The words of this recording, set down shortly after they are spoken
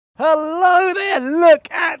Hello there, look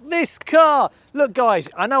at this car. Look guys,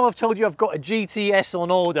 I know I've told you I've got a GTS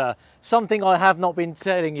on order, something I have not been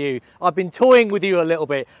telling you. I've been toying with you a little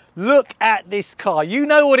bit. Look at this car. You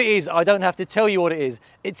know what it is, I don't have to tell you what it is.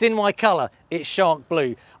 It's in my colour, it's shark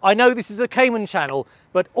blue. I know this is a Cayman channel,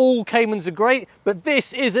 but all Caymans are great, but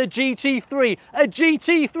this is a GT3,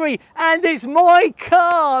 and it's my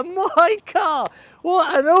car, my car.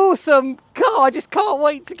 What an awesome car, I just can't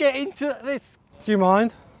wait to get into this. Do you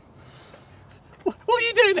mind? What are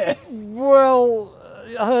you doing there? Well,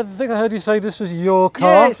 I think I heard you say this was your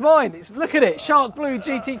car. Yeah, it's mine. Look at it, shark blue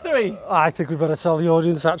GT3. I think we better tell the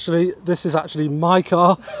audience actually, this is actually my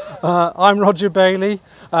car. I'm Roger Bailey.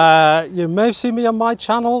 You may have seen me on my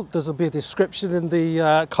channel. There'll be a description in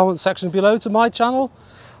the comment section below to my channel.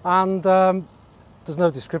 And there's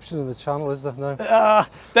no description in the channel, is there? No.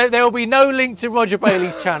 There will be no link to Roger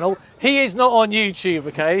Bailey's channel. He is not on YouTube,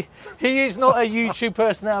 okay? He is not a YouTube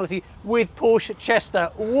personality with Porsche Chester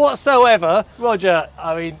whatsoever. Roger,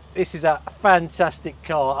 I mean, this is a fantastic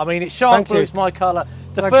car. I mean, it's shark blue, it's my colour.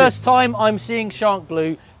 The first time I'm seeing shark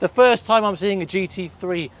blue, the first time I'm seeing a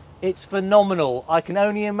GT3, it's phenomenal. I can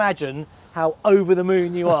only imagine how over the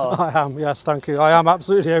moon you are. I am, yes, thank you. I am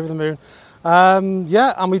absolutely over the moon.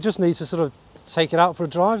 Yeah, and we just need to sort of take it out for a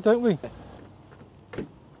drive, don't we?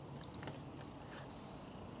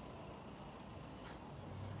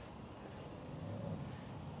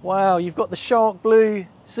 Wow, you've got the shark blue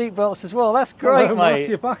seat belts as well. That's great, hello, mate. Matt,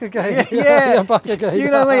 you're back again. Yeah, you're back again. You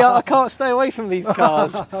know me, I can't stay away from these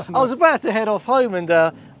cars. No. I was about to head off home, and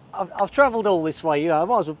I've travelled all this way. You know, I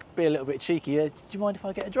might as well be a little bit cheeky. Do you mind if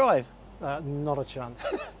I get a drive? Not a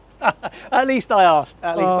chance. At least I asked.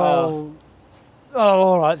 At least I asked. Oh,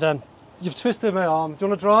 all right then. You've twisted my arm. Do you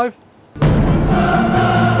want to drive?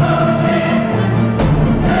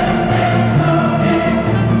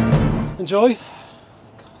 Enjoy.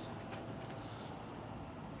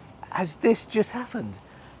 Has this just happened?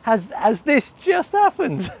 Has this just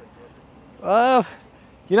happened? You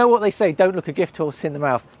know what they say, don't look a gift horse in the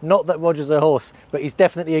mouth. Not that Roger's a horse, but he's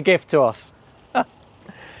definitely a gift to us.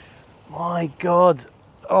 My God.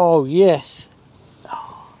 Oh, yes.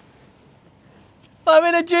 Oh. I'm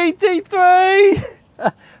in a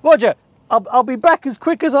GT3. Roger, I'll be back as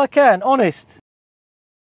quick as I can, honest.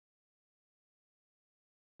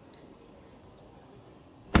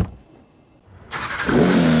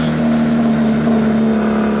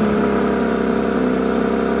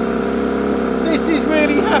 This is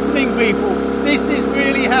really happening, people. This is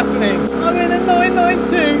really happening. I'm in a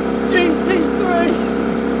 992 GT3.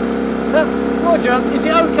 Roger, is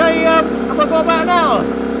it okay? Have I got about an hour?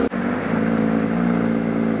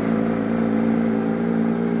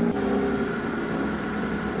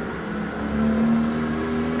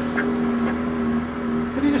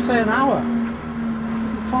 Did you just say an hour?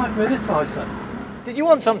 5 minutes, I said. Did you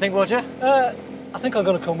want something, Roger? I think I'm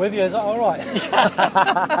going to come with you. Is that all right?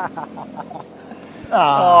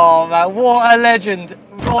 Oh man, what a legend!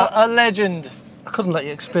 What a legend! I couldn't let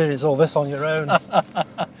you experience all this on your own.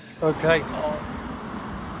 Okay.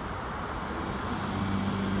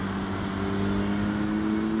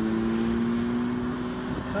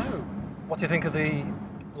 So, what do you think of the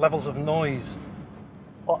levels of noise?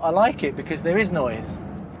 Well, I like it because there is noise.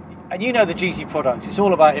 And you know the GT products, it's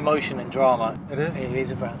all about emotion and drama. It is? It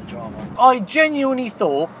is about the drama. I genuinely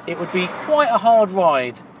thought it would be quite a hard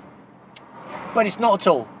ride, but it's not at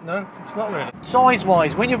all. No, it's not really.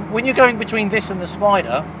 Size-wise, when you're going between this and the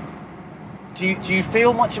Spider, do you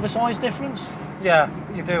feel much of a size difference? Yeah,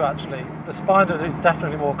 you do actually. The Spider is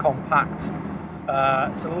definitely more compact.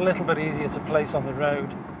 It's a little bit easier to place on the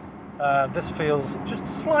road. This feels just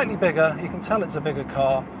slightly bigger. You can tell it's a bigger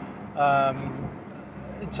car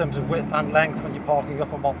in terms of width and length when you're parking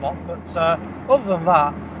up and whatnot. But other than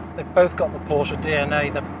that, they've both got the Porsche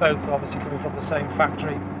DNA. They're both obviously coming from the same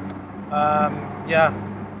factory. Yeah,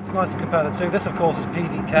 it's nice to compare the two. This, of course, is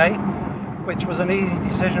PDK, which was an easy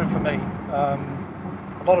decision for me.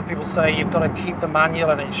 A lot of people say you've got to keep the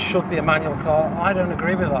manual and it should be a manual car. I don't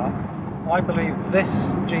agree with that. I believe this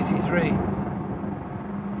GT3,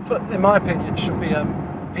 in my opinion, should be a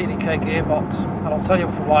PDK gearbox, and I'll tell you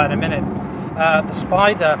for why in a minute. The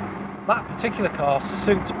Spider, that particular car,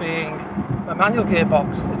 suits being a manual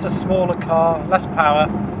gearbox. It's a smaller car, less power,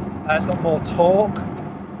 it's got more torque.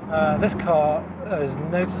 This car is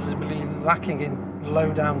noticeably lacking in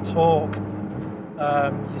low down torque.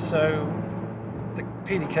 So the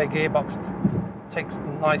PDK gearbox takes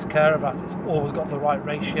nice care of that. It's always got the right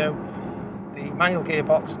ratio. The manual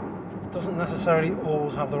gearbox doesn't necessarily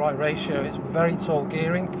always have the right ratio. It's very tall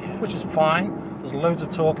gearing, which is fine. There's loads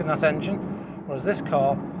of torque in that engine. Whereas this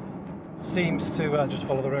car, seems to just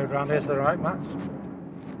follow the road around here to the right, Max.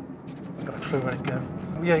 It's got a clue where it's going.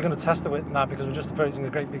 Yeah, you're going to test the width now because we're just approaching a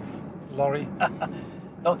great big lorry.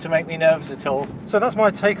 Not to make me nervous at all. So that's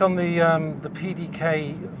my take on the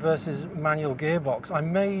PDK versus manual gearbox. I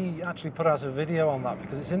may actually put out a video on that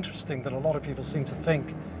because it's interesting that a lot of people seem to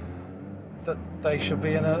think that they should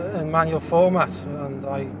be in a manual format, and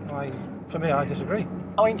for me, I disagree.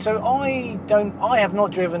 I mean, so I have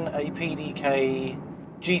not driven a PDK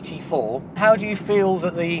GT4. How do you feel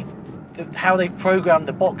that how they've programmed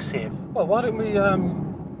the box here? Well, why don't we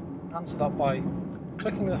answer that by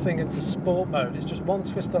clicking the thing into sport mode. It's just one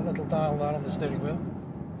twist that little dial there on the steering wheel.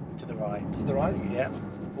 To the right. To the right? Yeah.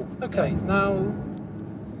 Okay, now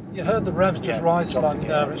you heard the revs just rise slightly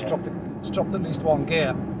there. It's dropped at least one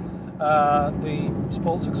gear. The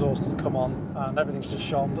sports exhaust has come on and everything's just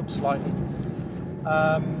sharpened up slightly.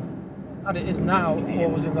 And it is now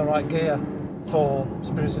always in the right gear for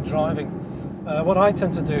spirited driving. What I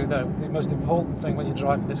tend to do though, the most important thing when you're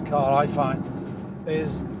driving this car, I find,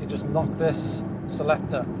 is you just knock this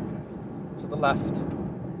selector to the left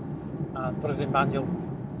and put it in manual,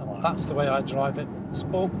 and that's the way I drive it.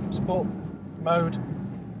 Sport mode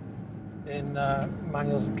in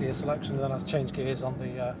manual gear selection, and then I change gears on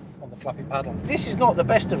the flappy paddle. This is not the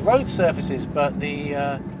best of road surfaces, but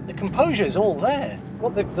the composure is all there.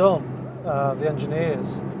 What they've done, the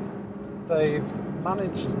engineers, they've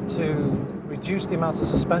managed to reduce the amount of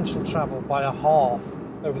suspension travel by a half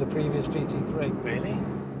over the previous GT3. Really?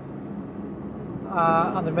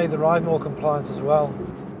 And they've made the ride more compliant as well.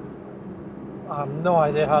 I have no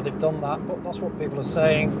idea how they've done that, but that's what people are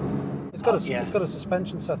saying. It's got a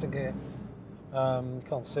suspension setting here. You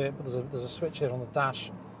can't see it, but there's a switch here on the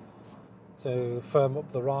dash to firm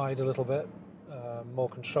up the ride a little bit. More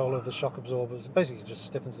control over the shock absorbers. Basically, it just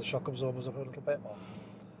stiffens the shock absorbers up a little bit,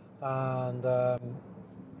 and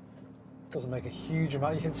doesn't make a huge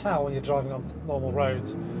amount. You can tell when you're driving on normal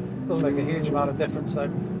roads. It doesn't make a huge amount of difference though.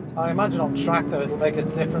 I imagine on track though it'll make a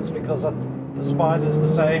difference because the spider's the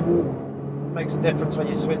same. It makes a difference when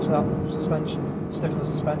you switch that suspension, stiffen the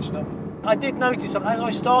suspension up. I did notice as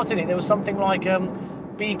I started it, there was something like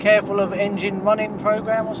be careful of engine running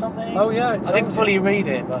program or something. Oh yeah, I didn't fully read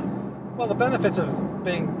it, but well, the benefit of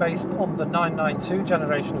being based on the 992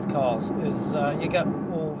 generation of cars is you get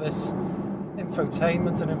all this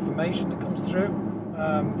infotainment and information that comes through.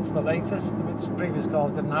 It's the latest, which previous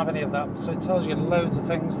cars didn't have any of that. So it tells you loads of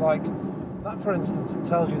things like that, for instance. It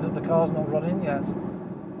tells you that the car's not run in yet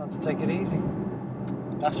and to take it easy.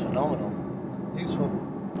 That's phenomenal. Useful.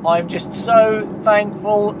 I'm just so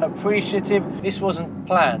thankful, appreciative. This wasn't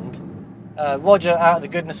planned. Roger, out of the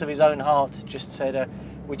goodness of his own heart, just said,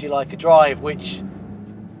 would you like a drive? Which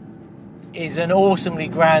is an awesomely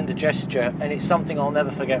grand gesture, and it's something I'll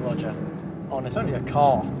never forget, Roger. Honestly. It's only a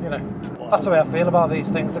car, you know. Wow. That's the way I feel about these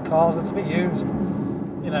things. The cars are to be used.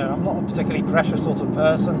 You know, I'm not a particularly precious sort of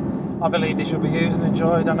person. I believe they should be used and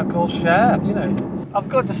enjoyed and of course shared, you know. I've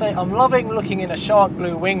got to say, I'm loving looking in a shark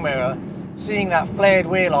blue wing mirror, seeing that flared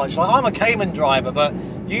wheel arch. Like, I'm a Cayman driver, but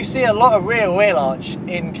you see a lot of rear wheel arch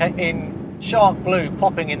in shark blue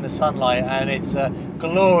popping in the sunlight, and it's a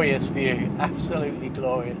glorious view, absolutely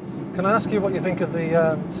glorious. Can I ask you what you think of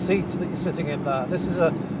the seat that you're sitting in there?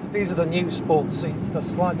 These are the new sport seats. They're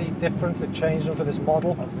slightly different. They've changed them for this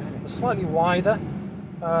model. Oh, really? They're slightly wider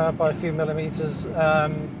by a few millimetres.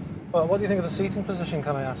 But what do you think of the seating position,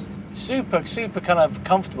 can I ask? Super kind of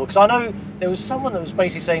comfortable, because I know there was someone that was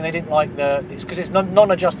basically saying they didn't like because it's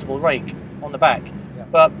non-adjustable rake on the back. Yeah.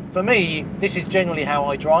 But for me, this is generally how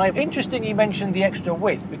I drive. Interesting you mentioned the extra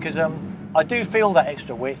width, because I do feel that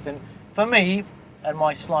extra width, and for me and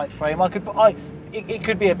my slight frame, it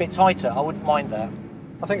could be a bit tighter. I wouldn't mind that.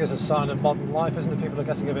 I think it's a sign of modern life, isn't it? People are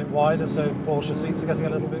getting a bit wider, so Porsche seats are getting a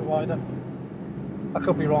little bit wider. I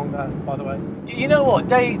could be wrong there, by the way. You know what?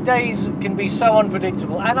 Days can be so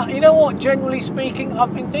unpredictable. And you know what? Generally speaking,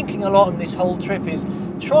 I've been thinking a lot on this whole trip is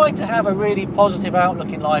try to have a really positive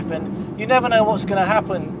outlook in life, and you never know what's going to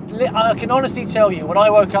happen. I can honestly tell you, when I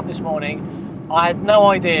woke up this morning, I had no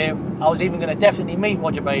idea I was even going to definitely meet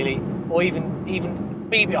Roger Bailey, or even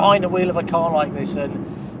be behind the wheel of a car like this.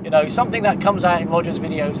 And, you know, something that comes out in Roger's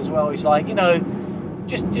videos as well is like, you know,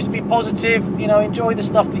 just be positive, you know, enjoy the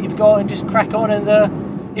stuff that you've got and just crack on.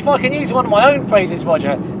 And if I can use one of my own phrases,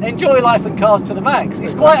 Roger, enjoy life and cars to the max.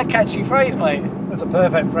 It's quite a catchy phrase, mate. That's a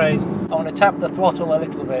perfect phrase. I want to tap the throttle a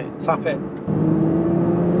little bit. Tap it.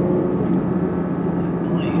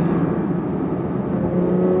 Nice.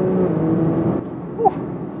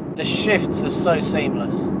 Whew. The shifts are so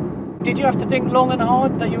seamless. Did you have to think long and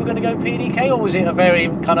hard that you were going to go PDK, or was it a very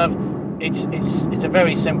kind of, it's a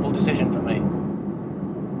very simple decision for me?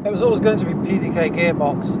 it was always going to be PDK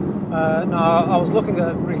gearbox. Now I was looking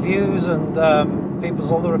at reviews and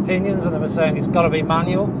people's other opinions, and they were saying it's got to be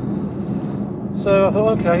manual. So I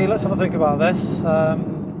thought, okay, let's have a think about this.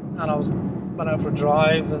 And I went out for a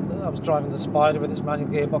drive, and I was driving the Spider with its manual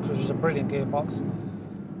gearbox, which is a brilliant gearbox.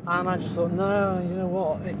 And I just thought, no, you know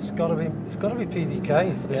what? It's got to be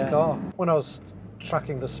PDK for this car. When I was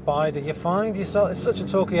tracking the Spider, you find yourself, it's such a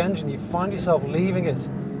torquey engine, you find yourself leaving it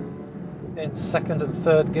in second and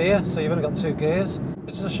third gear, so you've only got 2 gears,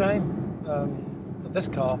 which is a shame. But this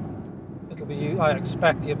car, I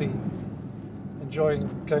expect you'll be enjoying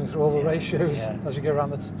going through all the ratios as you go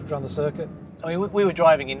around the circuit. I mean, we were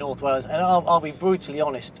driving in North Wales, and I'll be brutally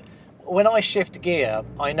honest. When I shift gear,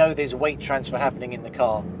 I know there's weight transfer happening in the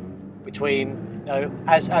car. Between, you know,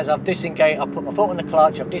 as I've disengaged, I've put my foot on the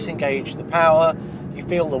clutch, I've disengaged the power, you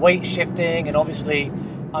feel the weight shifting, and obviously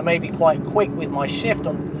I may be quite quick with my shift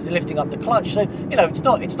on lifting up the clutch. So, you know, it's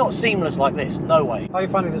not seamless like this, no way. How are you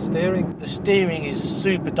finding the steering? The steering is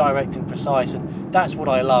super direct and precise, and that's what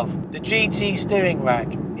I love. The GT steering rack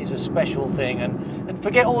is a special thing, and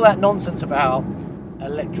forget all that nonsense about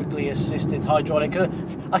electrically assisted hydraulic.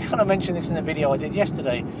 I kind of mentioned this in the video I did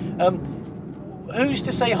yesterday. Who's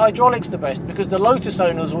to say hydraulic's the best? Because the Lotus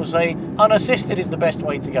owners will say unassisted is the best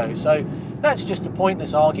way to go. So that's just a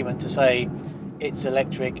pointless argument to say it's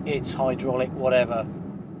electric, it's hydraulic, whatever.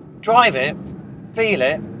 Drive it, feel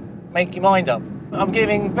it, make your mind up. I'm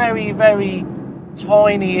giving very, very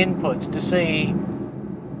tiny inputs to see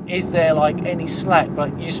is there like any slack,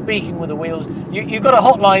 but you're speaking with the wheels. You've got a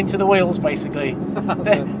hotline to the wheels, basically.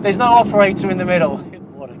 There's no operator in the middle.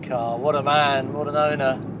 What a car, what a man, what an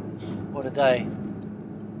owner, what a day.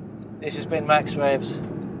 This has been Max Revs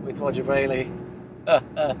with Roger Bailey.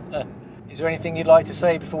 Is there anything you'd like to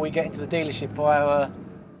say before we get into the dealership for our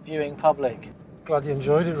viewing public? Glad you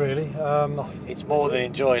enjoyed it, really. It's more than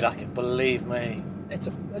enjoyed, I can believe me.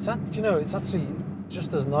 You know, it's actually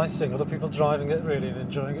just as nice seeing other people driving it, really, and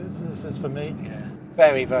enjoying it. This is for me. Yeah.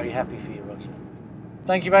 Very, very happy for you, Roger.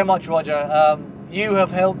 Thank you very much, Roger. You have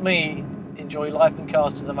helped me enjoy life and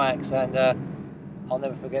cars to the max, and I'll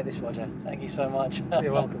never forget this, Roger. Thank you so much.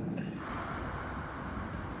 You're welcome.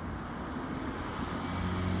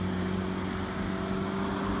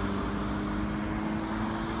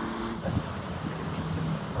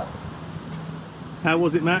 How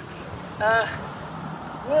was it, Max?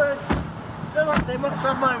 Words, there are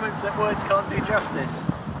some moments that words can't do justice.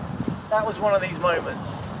 That was one of these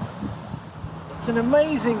moments. It's an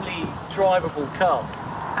amazingly drivable car,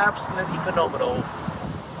 absolutely phenomenal.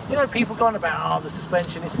 You know, people going about, oh, the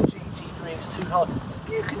suspension, it's a GT3, it's too hard.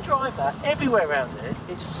 You can drive that everywhere around it.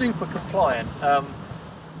 It's super compliant.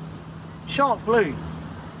 Shark Blue,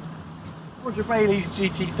 Roger Bailey's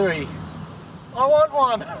GT3. I want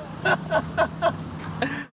one.